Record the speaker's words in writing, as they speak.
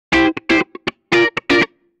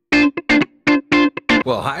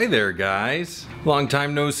Well, hi there, guys. Long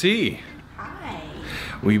time no see. Hi.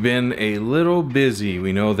 We've been a little busy.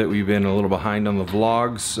 We know that we've been a little behind on the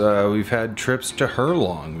vlogs. We've had trips to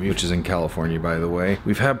Herlong, which is in California, by the way.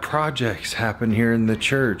 We've had projects happen here in the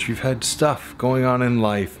church. We've had stuff going on in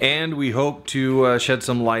life. And we hope to shed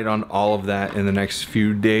some light on all of that in the next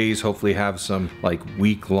few days. Hopefully have some like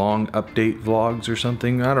week-long update vlogs or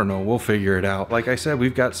something. I don't know. We'll figure it out. Like I said,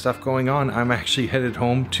 we've got stuff going on. I'm actually headed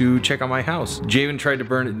home to check on my house. Javen tried to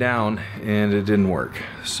burn it down and it didn't work.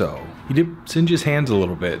 So he did singe his hands a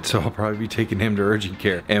little bit, so I'll probably be taking him to urgent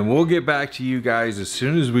care. And we'll get back to you guys as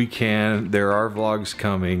soon as we can. There are vlogs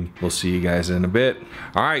coming. We'll see you guys in a bit.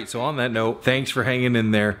 All right, so on that note, thanks for hanging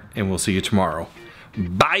in there, and we'll see you tomorrow.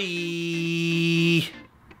 Bye!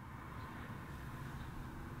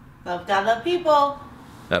 Love God, love people.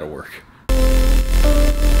 That'll work.